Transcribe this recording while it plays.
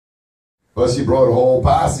But she brought a whole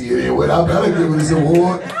posse in here with her. I better give her this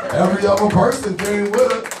award. Every other person came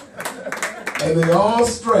with her. And they all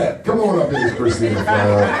strapped. Come on up here, Christina.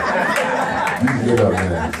 You can get up,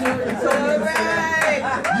 man. It's all right.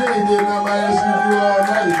 You ain't did nothing I asked you to do all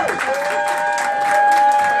night.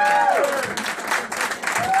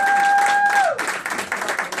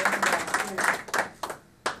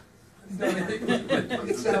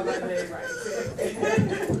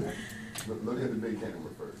 Look at the big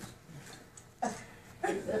camera first.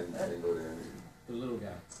 And go down here. The little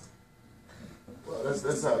guy. Well,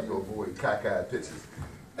 that's how you avoid cockeyed pictures.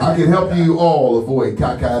 I can help you all avoid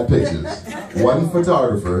cockeyed pictures. One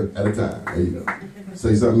photographer at a time. There you go.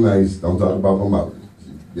 Say something nice. Don't talk about my mother.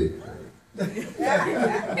 She's dead.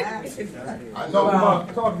 I know.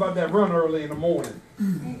 Talk about that run early in the morning.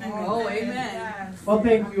 Oh, amen. Well,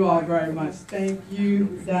 thank you all very much. Thank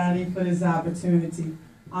you, Donnie, for this opportunity.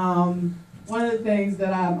 One of the things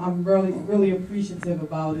that I'm really appreciative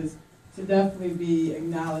about is to definitely be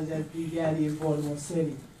acknowledged as Big Daddy in Baltimore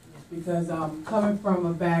City. Because coming from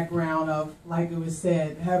a background of, like it was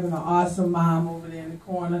said, having an awesome mom over there in the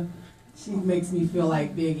corner, she makes me feel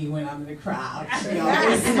like Biggie when I'm in the crowd. You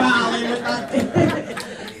know, smiling and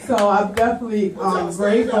nothing. So I'm definitely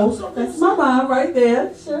grateful. That's my mom right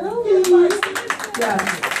there, Shirley. Yeah.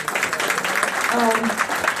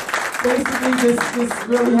 Basically, just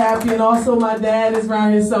really happy, and also my dad is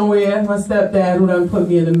around here somewhere. My stepdad, who done put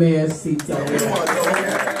me in the mayor's seat somewhere.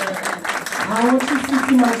 I don't want you to see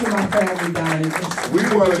too much of my family, Donnie. We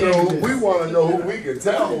want to know who we can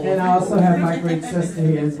tell. And I also have my great sister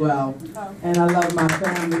here as well. And I love my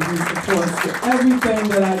family who supports everything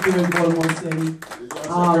that I do in Baltimore City.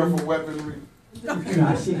 Girl for weaponry.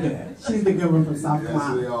 No, she good. She's the good one from South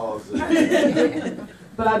Carolina. Yes, they all say.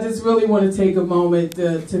 But I just really want to take a moment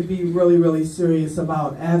to be really serious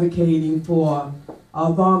about advocating for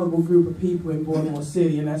a vulnerable group of people in Baltimore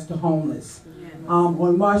City, and that's the homeless.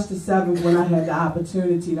 On March the 7th, when I had the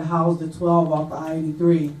opportunity to house the 12 off of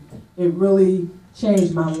I-83, it really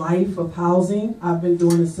changed my life of housing. I've been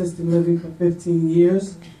doing assisted living for 15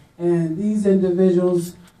 years, and these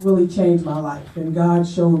individuals really changed my life. And God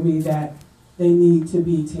showed me that they need to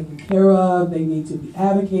be taken care of, they need to be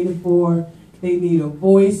advocated for, they need a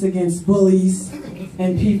voice against bullies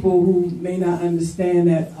and people who may not understand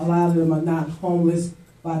that a lot of them are not homeless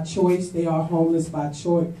by choice, they are homeless by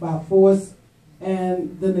force,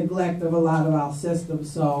 and the neglect of a lot of our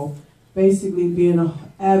systems. So basically being an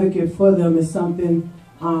advocate for them is something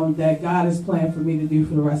that God has planned for me to do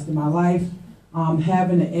for the rest of my life.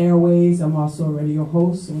 Having the airways, I'm also a radio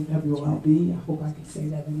host on WOLB. I hope I can say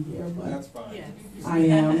that in here, but that's fine. Yeah. I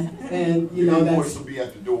am. And you know, Your invoice will be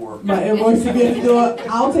at the door. My invoice will be at the door.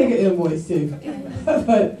 I'll take an invoice too.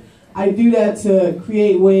 But I do that to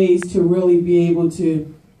create ways to really be able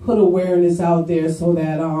to put awareness out there so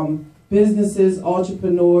that businesses,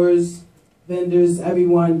 entrepreneurs, vendors,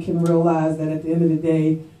 everyone can realize that at the end of the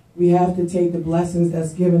day, we have to take the blessings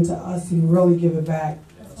that's given to us and really give it back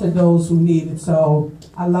to those who need it. So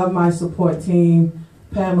I love my support team,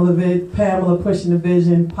 Pamela pushing the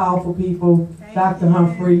vision, powerful people, Dr.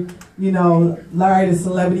 Humphrey, you know, Larry the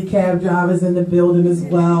celebrity cab drivers in the building as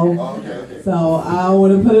well. Okay. So I don't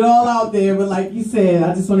want to put it all out there, but like you said,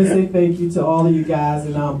 I just want to say thank you to all of you guys,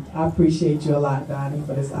 and I appreciate you a lot, Donnie,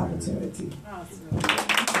 for this opportunity.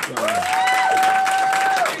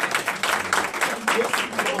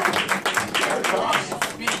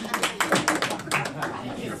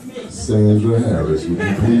 Sandra Harris, would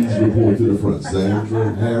you please report to the front?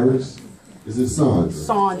 Sandra Harris? Is it Sandra?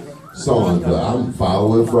 Sandra. Sandra, I'm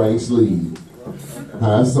following Frank's lead.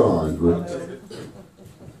 Hi, Sandra.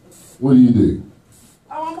 What do you do?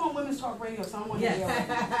 Oh, I'm on Women's Talk Radio, so I'm on the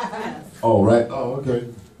Oh, right. Oh, okay.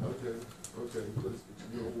 Okay. Let's get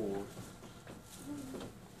you your award.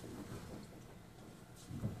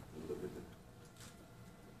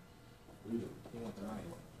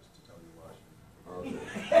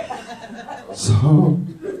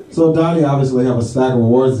 So Donnie obviously have a stack of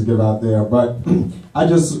awards to give out there, but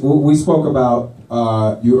we spoke about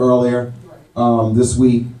you earlier this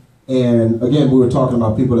week, and again we were talking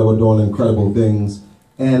about people that were doing incredible things,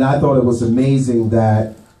 and I thought it was amazing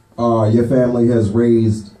that your family has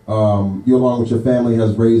raised, you along with your family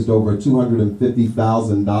has raised over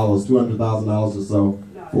 $250,000, $200,000 or so.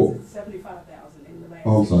 No, it's $75,000 in the last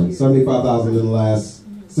Oh, I'm sorry, $75,000 in the last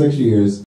 6 years.